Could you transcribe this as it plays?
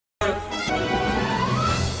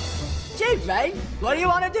evening. What do you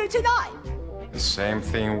want to do tonight? The same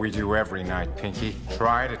thing we do every night, Pinky.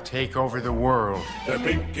 Try to take over the world. The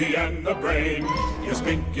Pinky and the Brain. Yes,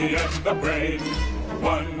 Pinky and the Brain.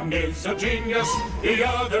 One is a genius, the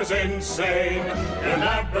other's insane. They're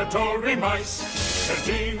laboratory mice. Their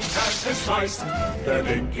genes have been spiced. They're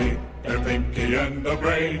Pinky and the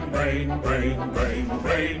Brain. Brain.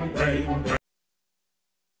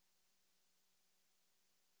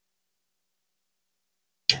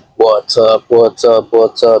 What's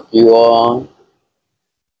up, you all?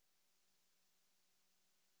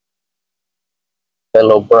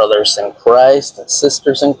 Fellow brothers in Christ and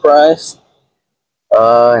sisters in Christ,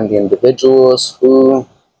 and the individuals who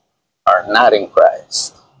are not in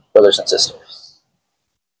Christ, brothers and sisters.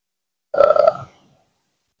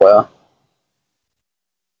 Well,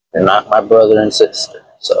 you're not my brother and sister,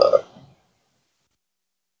 so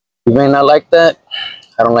you may not like that.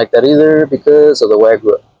 I don't like that either because of the way I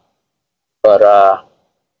grew up. But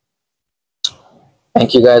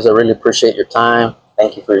thank you guys. I really appreciate your time.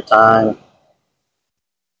 Thank you for your time.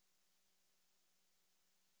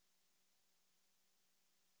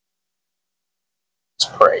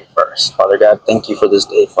 Let's pray first. Father God, thank you for this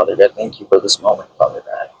day. Father God, thank you for this moment. Father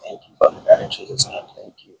God, thank you, Father God, in Jesus' name.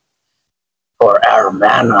 Thank you for our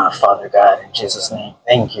manna, Father God, in Jesus' name.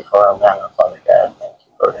 Thank you for our manna, Father God. Thank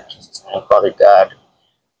you, Lord, in Jesus' name. Father God,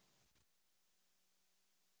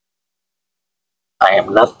 I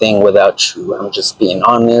am nothing without you. I'm just being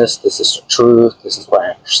honest. This is the truth. This is what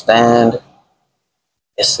I understand.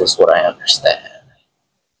 This is what I understand. In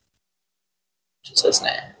Jesus'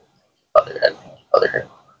 name. Father God, thank you, Father God.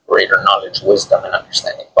 Greater knowledge, wisdom, and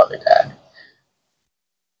understanding, Father God.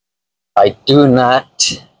 I do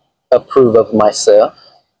not approve of myself.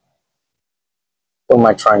 What am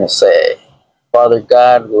I trying to say? Father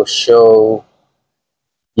God will show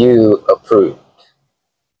you approve.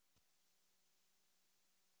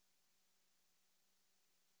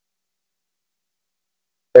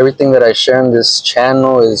 Everything that I share on this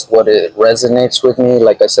channel is what it resonates with me.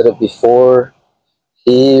 Like I said it before,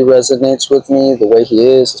 he resonates with me, the way he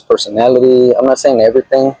is, his personality. I'm not saying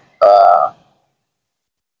everything.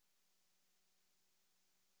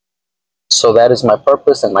 So that is my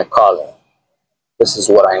purpose and my calling. This is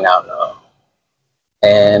what I now know.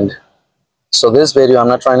 And so this video, I'm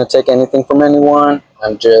not trying to take anything from anyone.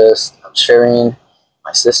 I'm sharing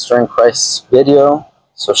my sister in Christ's video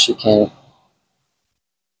so she can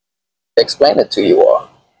explain it to you all.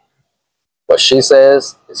 What she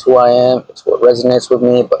says is who I am. It's what resonates with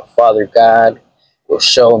me. But Father God will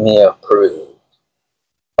show me approved.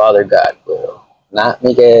 Father God will. Not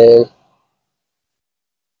Miguel.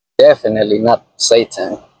 Definitely not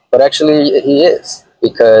Satan. But actually he is.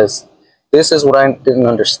 Because this is what I didn't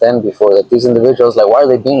understand before. That these individuals, like, why are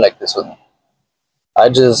they being like this with me?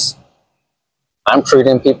 I'm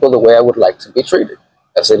treating people the way I would like to be treated.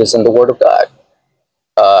 As it is in the Word of God.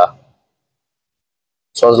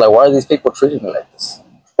 So I was like, why are these people treating me like this?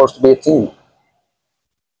 We're supposed to be a team.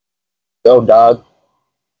 Yo, dog.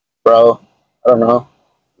 Bro. I don't know.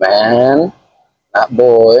 Man. Not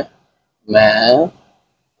boy. Man.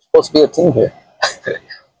 We're supposed to be a team here.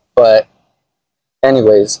 But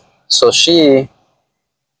anyways, so she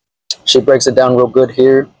breaks it down real good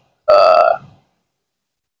here.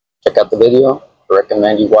 Check out the video. I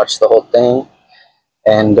recommend you watch the whole thing.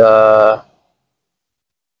 And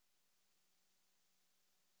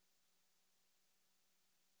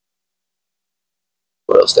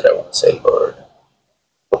what else did I want to say, Lord?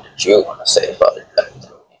 What did you want to say, Father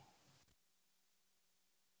God?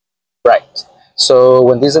 Right. So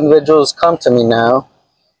when these individuals come to me now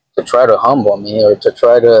to try to humble me or to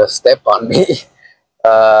try to step on me,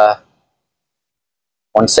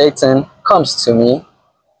 when Satan comes to me,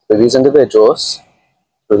 to these individuals,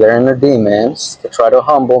 through their inner demons, to try to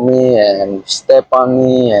humble me and step on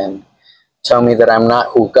me and tell me that I'm not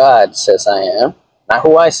who God says I am, not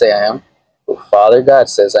who I say I am, who Father God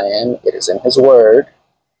says I am, it is in His Word.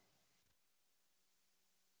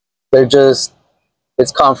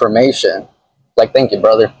 It's confirmation. Like, thank you,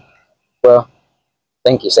 brother. Well,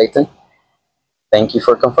 thank you, Satan. Thank you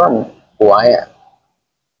for confirming who I am.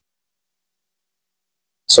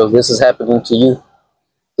 So this is happening to you.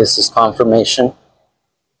 This is confirmation.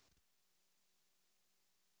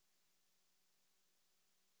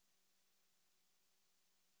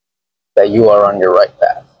 That you are on your right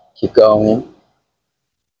path. Keep going.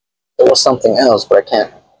 There was something else, but I'm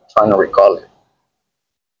trying to recall it.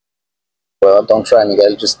 Well, don't try,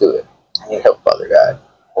 Miguel. Just do it. I need help, Father God.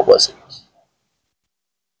 What was it?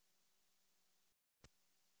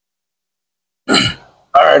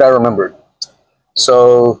 All right, I remembered.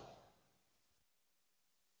 So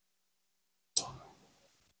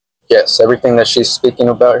Yes, everything that she's speaking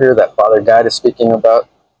about here, that Father God is speaking about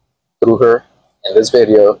through her in this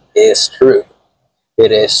video, is true.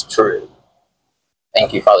 It is true.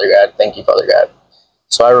 Thank you, Father God. Thank you, Father God.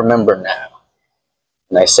 So I remember now.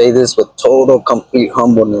 And I say this with total, complete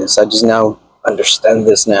humbleness. I just now understand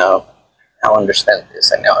this now. Now understand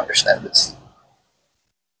this. I now understand this.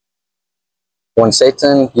 When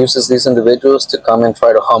Satan uses these individuals to come and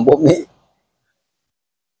try to humble me,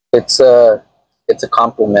 it's a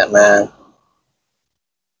compliment, man.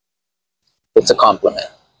 It's a compliment.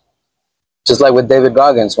 Just like with David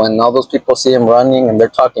Goggins, when all those people see him running and they're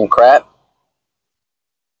talking crap,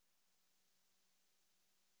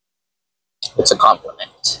 it's a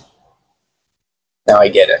compliment. Now I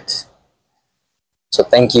get it. So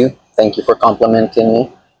thank you. Thank you for complimenting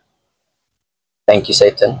me. Thank you,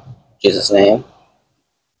 Satan. In Jesus' name.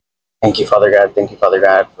 Thank you, Father God. Thank you, Father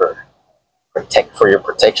God, for your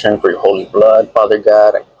protection, for your holy blood, Father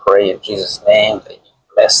God. I pray in Jesus' name that you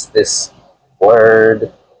bless this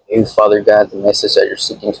word. You, Father God, the message that you're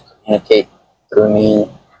seeking to communicate through me. In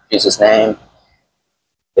Jesus' name.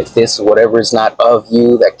 If this, whatever is not of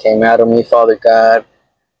you that came out of me, Father God,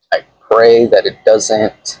 I pray that it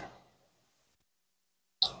doesn't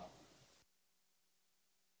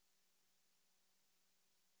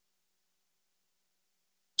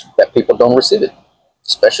that people don't receive it,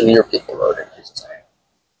 especially your people, Lord, in Jesus' name.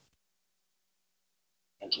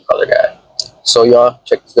 Thank you, Father God. So y'all,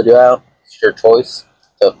 check this video out. It's your choice.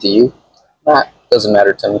 It's up to you. Doesn't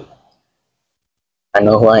matter to me. I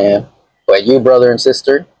know who I am. But you, brother and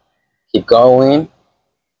sister, keep going.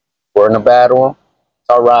 We're in a battle. It's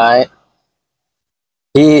all right.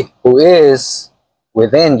 He who is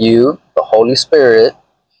within you, the Holy Spirit,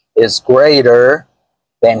 is greater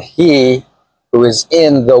than he who is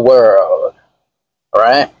in the world. All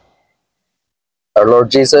right? Our Lord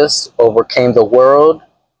Jesus overcame the world,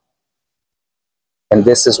 and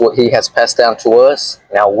this is what he has passed down to us.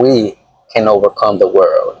 Now we can overcome the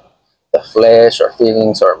world. The flesh, our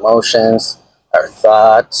feelings, our emotions, our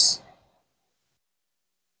thoughts.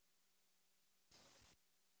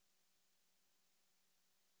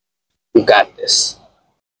 You got this.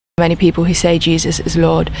 Many people who say Jesus is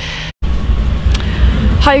Lord.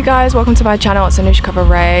 Hi you guys, welcome to my channel. It's Anushka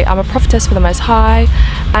Ray. I'm a prophetess for the Most High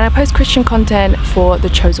and I post Christian content for the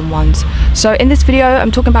chosen ones. So in this video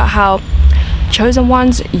I'm talking about how chosen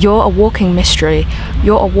ones, you're a walking mystery.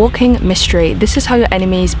 You're a walking mystery. This is how your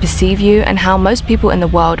enemies perceive you and how most people in the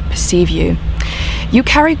world perceive you. You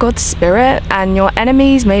carry God's spirit and your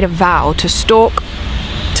enemies made a vow to stalk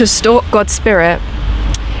God's spirit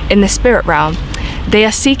in the spirit realm. They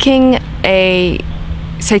are seeking a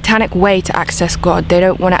satanic way to access God. They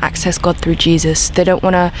don't want to access God through Jesus. They don't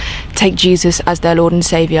want to take Jesus as their Lord and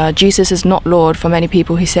Savior. Jesus is not Lord for many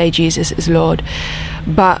people who say Jesus is Lord.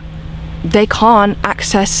 But they can't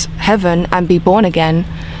access heaven and be born again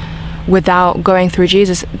without going through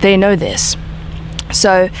Jesus. They know this.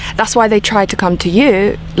 So that's why they try to come to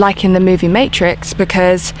you, like in the movie Matrix,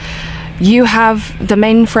 because you have the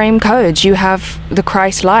mainframe codes, you have the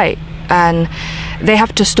Christ light, and they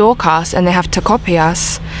have to stalk us and they have to copy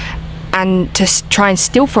us and to try and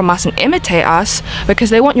steal from us and imitate us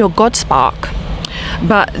because they want your God spark.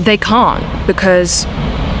 But they can't, because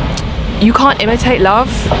you can't imitate love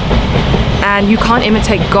and you can't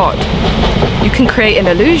imitate God. You can create an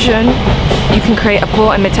illusion, you can create a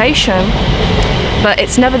poor imitation, but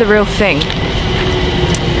it's never the real thing.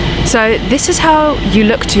 So this is how you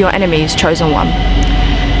look to your enemies, chosen one.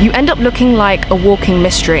 You end up looking like a walking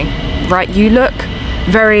mystery, right? You look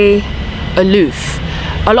very aloof.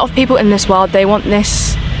 A lot of people in this world, they want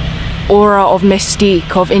this aura of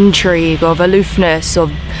mystique, of intrigue, of aloofness,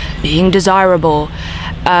 of being desirable,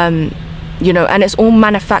 you know, and it's all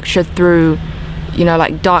manufactured through, you know,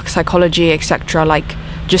 like dark psychology, etc., like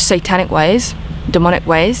just satanic ways, demonic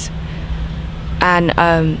ways.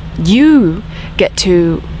 And you get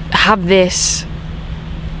to have this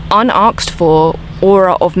unasked for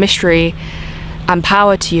aura of mystery and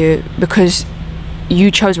power to you because you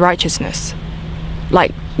chose righteousness.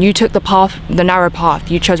 Like, you took the path, the narrow path.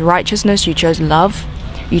 You chose righteousness, you chose love,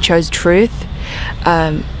 you chose truth,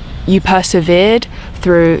 you persevered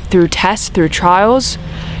through tests, through trials.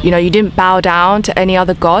 You know, you didn't bow down to any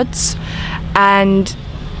other gods, and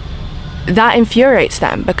that infuriates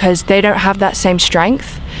them because they don't have that same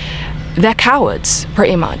strength. They're cowards,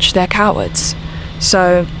 pretty much. They're cowards.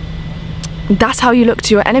 So that's how you look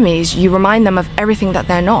to your enemies. You remind them of everything that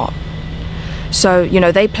they're not. So, you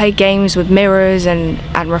know, they play games with mirrors and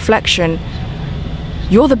reflection.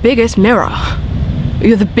 You're the biggest mirror.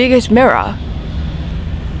 You're the biggest mirror.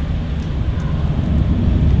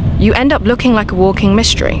 You end up looking like a walking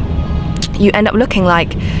mystery. you end up looking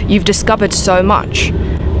like you've discovered so much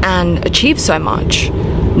and achieved so much.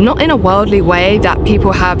 Not in a worldly way that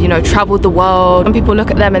people have, you know, traveled the world. When people look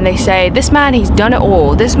at them and they say, this man, he's done it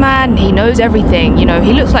all. This man, he knows everything. You know,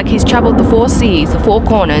 he looks like he's traveled the 4 seas, the 4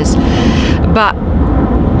 corners. But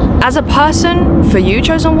as a person, for you,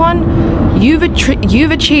 chosen one, you've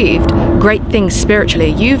achieved great things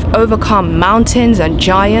spiritually. You've overcome mountains and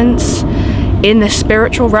giants in the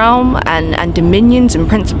spiritual realm and dominions and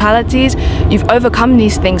principalities. You've overcome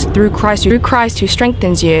these things through Christ who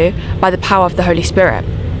strengthens you by the power of the Holy Spirit.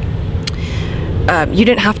 You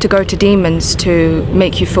didn't have to go to demons to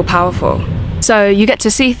make you feel powerful. So you get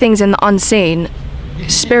to see things in the unseen,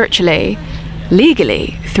 spiritually,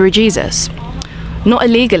 legally, through Jesus. Not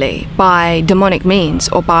illegally, by demonic means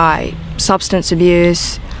or by substance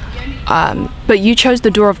abuse. But you chose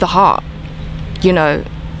the door of the heart, you know,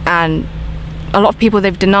 and a lot of people,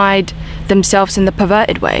 they've denied themselves in the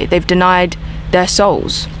perverted way. They've denied their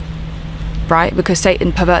souls, right? Because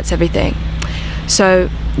Satan perverts everything. So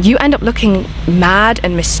you end up looking mad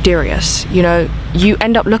and mysterious, you know. You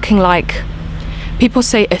end up looking like, people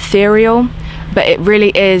say ethereal, but it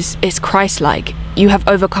really is Christ-like. You have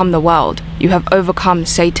overcome the world. You have overcome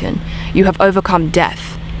Satan. You have overcome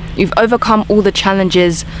death. You've overcome all the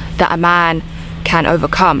challenges that a man can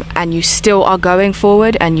overcome, and you still are going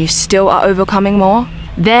forward and you still are overcoming more.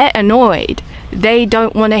 They're annoyed. They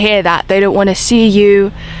don't want to hear that. They don't want to see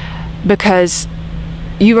you, because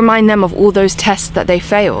you remind them of all those tests that they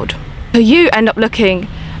failed. So you end up looking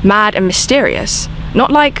mad and mysterious,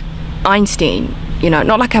 not like Einstein, you know,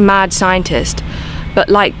 not like a mad scientist, but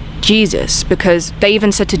like Jesus, because they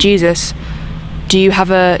even said to Jesus, do you have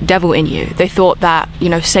a devil in you? They thought that, you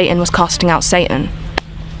know, Satan was casting out Satan.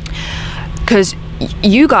 Because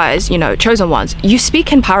you guys, you know, chosen ones, you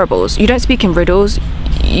speak in parables. You don't speak in riddles.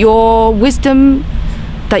 Your wisdom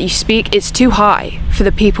that you speak, it's too high for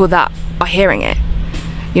the people that are hearing it.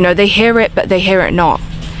 You know, they hear it, but they hear it not.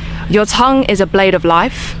 Your tongue is a blade of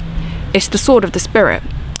life. It's the sword of the Spirit,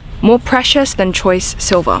 more precious than choice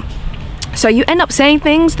silver. So you end up saying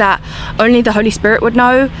things that only the Holy Spirit would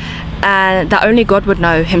know, and that only God would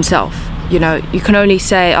know himself. You know, you can only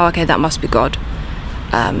say, oh, okay, that must be God.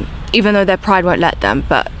 Even though their pride won't let them,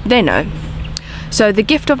 but they know. So the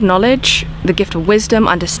gift of knowledge, the gift of wisdom,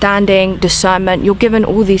 understanding, discernment, you're given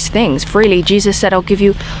all these things freely. Jesus said, I'll give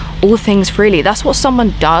you all things freely. That's what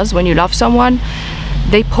someone does when you love someone.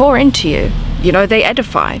 They pour into you, you know, they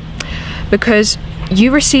edify, because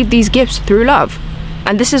you receive these gifts through love.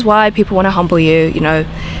 And this is why people want to humble you, you know.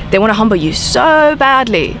 They want to humble you so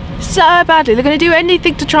badly, so badly. They're going to do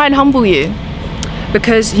anything to try and humble you,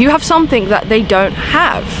 because you have something that they don't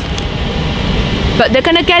have. But they're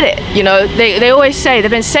gonna get it, you know. They always say,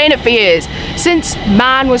 they've been saying it for years, since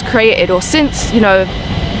man was created, or since, you know,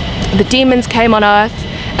 the demons came on earth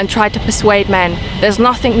and tried to persuade men. There's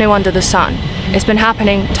nothing new under the sun. It's been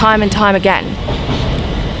happening time and time again,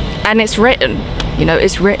 and it's written, you know,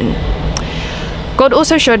 it's written. God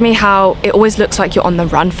also showed me how it always looks like you're on the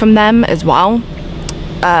run from them as well.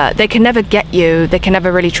 They can never get you. They can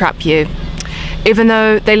never really trap you, even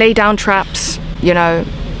though they lay down traps, you know.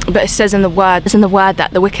 But it says in the word, that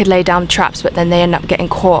the wicked lay down traps, but then they end up getting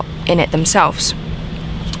caught in it themselves.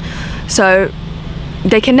 So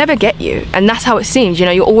they can never get you, and that's how it seems. You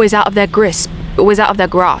know, you're always out of their grasp, always out of their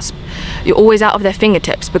grasp. You're always out of their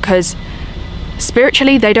fingertips, because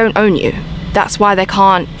spiritually they don't own you. That's why they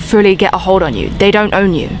can't fully get a hold on you. They don't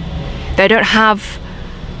own you. They don't have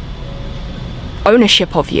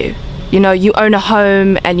ownership of you. You know, you own a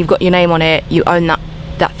home and you've got your name on it. You own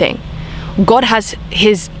that thing. God has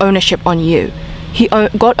his ownership on you.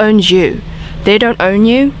 God owns you. They don't own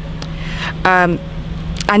you. And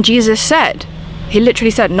Jesus said, he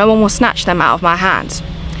literally said, no one will snatch them out of my hands.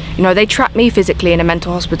 You know, they trapped me physically in a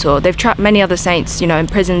mental hospital. They've trapped many other saints, you know, in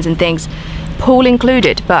prisons and things, Paul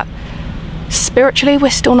included. But spiritually,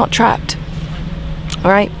 we're still not trapped.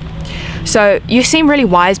 All right. So you seem really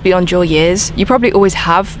wise beyond your years. You probably always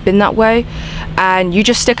have been that way, and you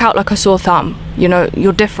just stick out like a sore thumb. You know,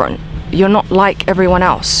 you're different. You're not like everyone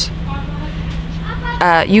else.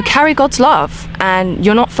 You carry God's love, and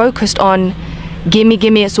you're not focused on gimme,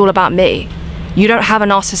 gimme, it's all about me. You don't have a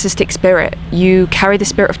narcissistic spirit. You carry the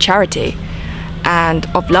spirit of charity and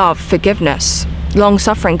of love, forgiveness,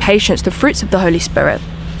 long-suffering, patience, the fruits of the Holy Spirit.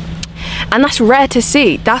 And that's rare to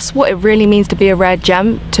see. That's what it really means to be a rare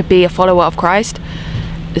gem, to be a follower of Christ.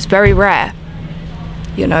 It's very rare.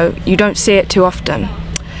 You know, you don't see it too often.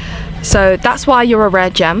 So that's why you're a rare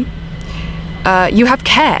gem. You have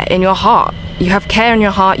care in your heart. You have care in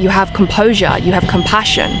your heart. You have composure. You have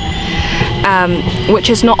compassion, which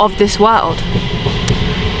is not of this world.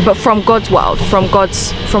 but from God's world, from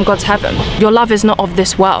God's heaven. Your love is not of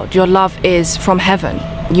this world. Your love is from heaven.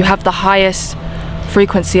 You have the highest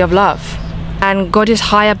frequency of love, and God is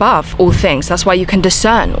high above all things. That's why you can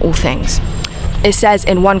discern all things. It says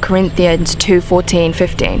in 1 Corinthians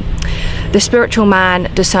 2:14-15, the spiritual man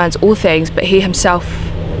discerns all things, but he himself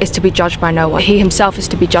is to be judged by no one. He himself is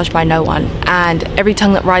to be judged by no one, and every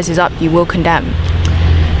tongue that rises up you will condemn.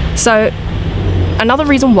 So another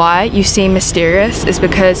reason why you seem mysterious is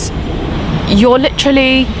because you're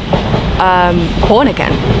literally born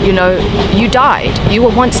again. You know, you died. You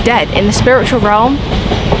were once dead. In the spiritual realm,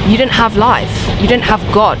 you didn't have life. You didn't have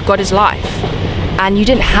God. God is life. And you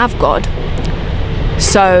didn't have God.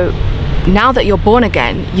 So now that you're born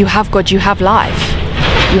again, you have God, you have life.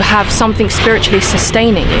 You have something spiritually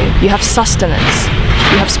sustaining you. You have sustenance.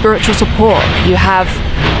 You have spiritual support. You have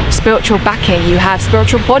spiritual backing. You have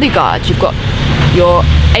spiritual bodyguards. You've got your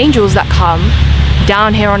angels that come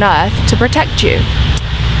down here on earth to protect you.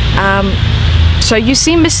 So you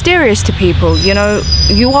seem mysterious to people. You know,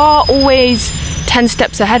 you are always 10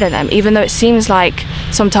 steps ahead of them, even though it seems like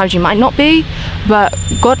sometimes you might not be. But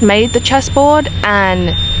God made the chessboard,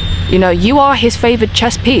 and you know, you are his favored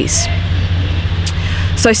chess piece.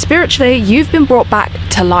 So spiritually, you've been brought back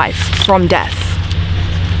to life from death.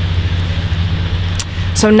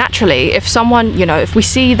 So naturally, if someone, you know, if we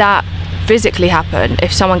see that physically happen,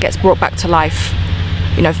 if someone gets brought back to life,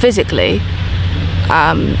 you know, physically,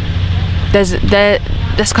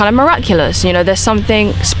 that's kind of miraculous. You know, there's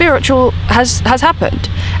something spiritual has happened,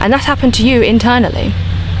 and that's happened to you internally.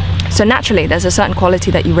 So naturally, there's a certain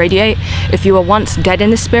quality that you radiate. If you were once dead in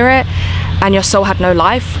the spirit and your soul had no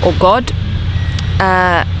life or God,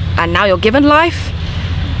 and now you're given life,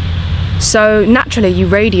 so naturally you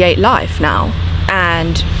radiate life now,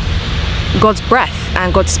 and God's breath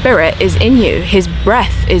and God's spirit is in you. His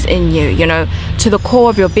breath is in you, you know, to the core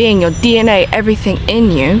of your being, your DNA, everything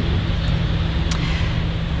in you.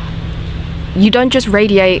 You don't just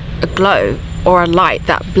radiate a glow or a light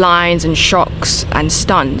that blinds and shocks and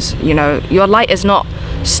stuns. You know, your light is not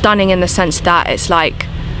stunning in the sense that it's like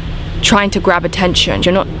trying to grab attention.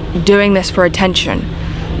 You're not doing this for attention.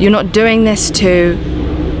 You're not doing this to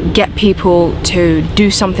get people to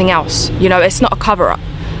do something else. You know, it's not a cover-up.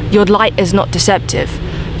 Your light is not deceptive.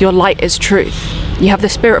 Your light is truth. You have the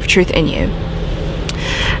spirit of truth in you.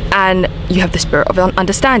 And you have the spirit of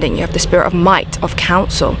understanding. You have the spirit of might, of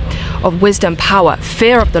counsel, of wisdom, power,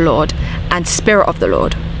 fear of the Lord, and spirit of the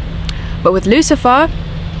Lord. But with Lucifer,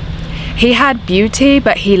 he had beauty,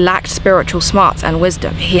 but he lacked spiritual smarts and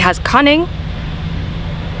wisdom. He has cunning,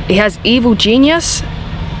 he has evil genius,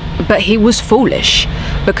 but he was foolish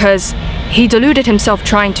because he deluded himself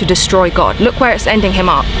trying to destroy God. Look where it's ending him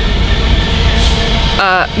up.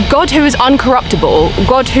 God who is uncorruptible,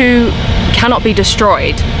 God who cannot be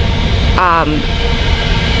destroyed.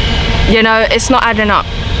 You know, it's not adding up.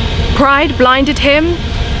 Pride blinded him,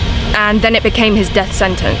 and then it became his death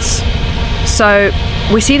sentence. So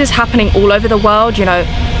we see this happening all over the world. You know,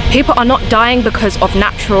 people are not dying because of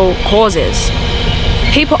natural causes.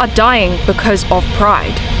 People are dying because of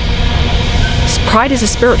pride. Pride is a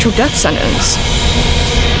spiritual death sentence.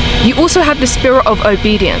 You also have the spirit of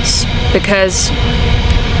obedience, because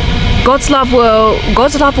God's love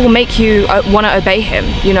will make you want to obey him.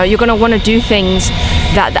 You know, you're going to want to do things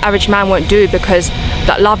that the average man won't do, because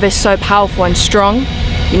that love is so powerful and strong.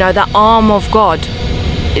 You know, that arm of God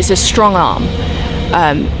is a strong arm.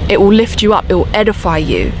 It will lift you up, it will edify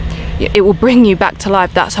you, it will bring you back to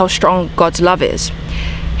life. That's how strong God's love is.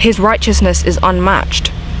 His righteousness is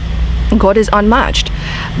unmatched. God is unmatched.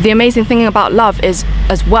 The amazing thing about love is,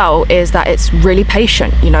 as well, is that it's really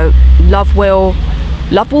patient. You know, love will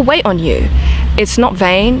wait on you. It's not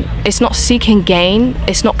vain, it's not seeking gain,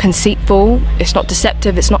 it's not conceitful, it's not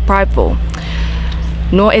deceptive, it's not prideful,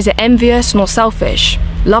 nor is it envious nor selfish.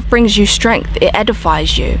 Love brings you strength, it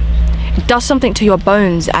edifies you, it does something to your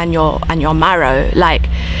bones and your marrow. Like,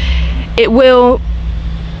 it will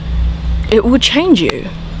change you.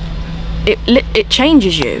 It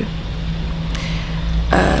changes you.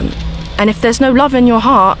 And if there's no love in your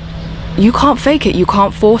heart, you can't fake it, you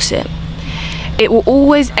can't force it. It will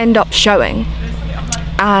always end up showing.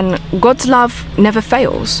 And God's love never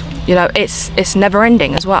fails. You know, it's never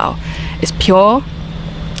ending as well. It's pure,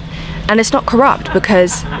 and it's not corrupt,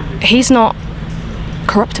 because he's not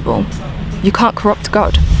corruptible. You can't corrupt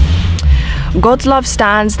God. God's love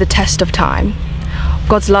stands the test of time.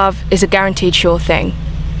 God's love is a guaranteed sure thing.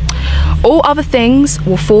 All other things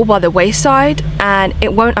will fall by the wayside, and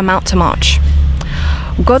it won't amount to much.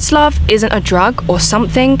 God's love isn't a drug or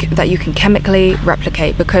something that you can chemically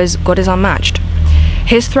replicate, because God is unmatched.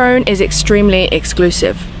 His throne is extremely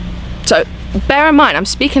exclusive. So bear in mind, I'm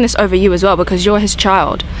speaking this over you as well, because you're his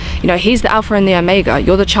child. You know, he's the Alpha and the Omega.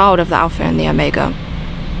 You're the child of the Alpha and the Omega.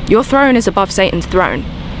 Your throne is above Satan's throne.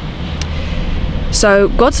 So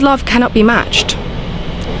God's love cannot be matched.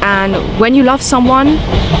 And when you love someone,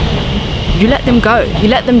 you let them go. You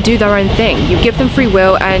let them do their own thing. You give them free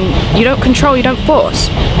will, and you don't control, you don't force.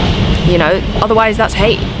 You know, otherwise that's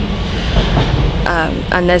hate.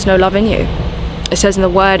 And there's no love in you. It says in the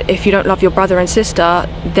word, if you don't love your brother and sister,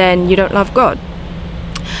 then you don't love God.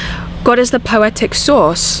 God is the poetic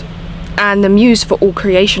source and the muse for all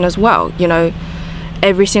creation as well. You know,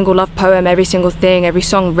 every single love poem, every single thing, every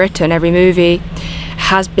song written, every movie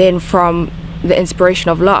has been from the inspiration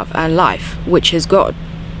of love and life, which is God.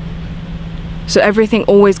 So everything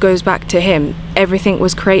always goes back to him. Everything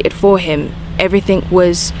was created for him. Everything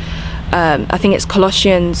was, I think it's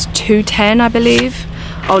Colossians 2:10, I believe.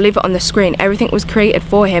 I'll leave it on the screen. Everything was created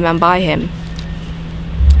for him and by him.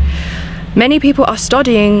 Many people are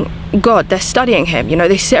studying God. They're studying him. You know,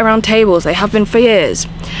 they sit around tables. They have been for years.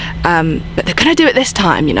 But they're going to do it this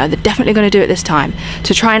time. You know, they're definitely going to do it this time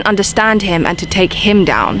to try and understand him and to take him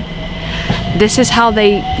down. This is how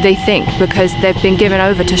they think, because they've been given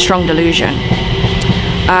over to strong delusion.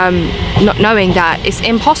 Not knowing that it's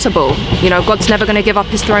impossible. You know, God's never going to give up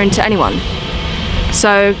his throne to anyone.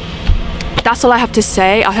 So that's all I have to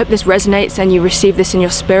say. I hope this resonates and you receive this in your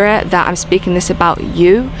spirit, that I'm speaking this about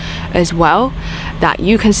you as well, that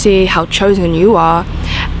you can see how chosen you are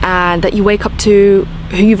and that you wake up to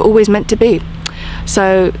who you've always meant to be.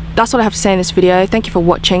 So that's all I have to say in this video. Thank you for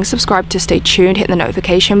watching. Subscribe to stay tuned, hit the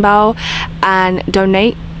notification bell, and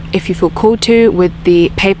donate if you feel called to with the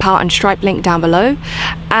PayPal and Stripe link down below,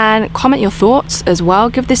 and comment your thoughts as well.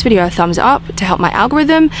 Give this video a thumbs up to help my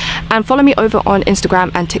algorithm, and follow me over on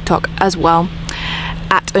Instagram and TikTok as well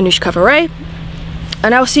at Anushka,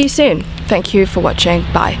 and I'll see you soon. Thank you for watching.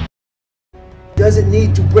 Bye. Doesn't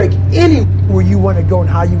need to break any where you want to go and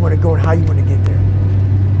how you want to go and how you want to get there.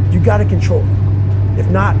 You got to control it. If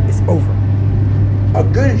not, it's over. A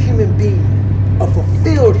good human being, a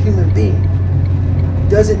fulfilled human being,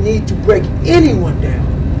 doesn't need to break anyone down.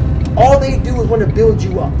 All they do is want to build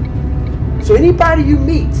you up. So anybody you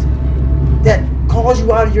meet that calls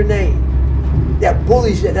you out of your name, that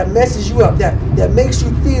bullies you, that messes you up, that makes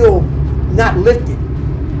you feel not lifted,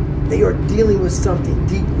 they are dealing with something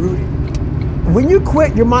deep rooted. When you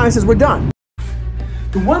quit, your mind says we're done.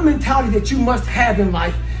 The one mentality that you must have in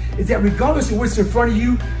life is that regardless of what's in front of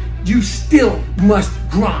you, you still must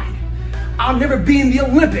grind. I'll never be in the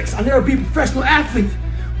Olympics. I'll never be a professional athlete,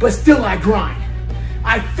 but still I grind.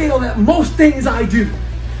 I fail at most things I do,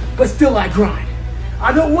 but still I grind.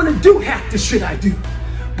 I don't want to do half the shit I do,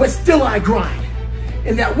 but still I grind.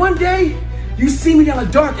 And that one day, you see me down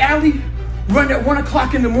a dark alley, run at 1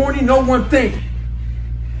 o'clock in the morning, know one thing.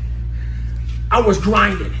 I was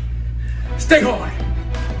grinding. Stay hard.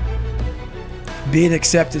 Being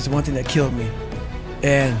accepted is one thing that killed me.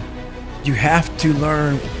 And you have to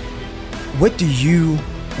learn, what do you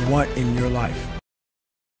want in your life?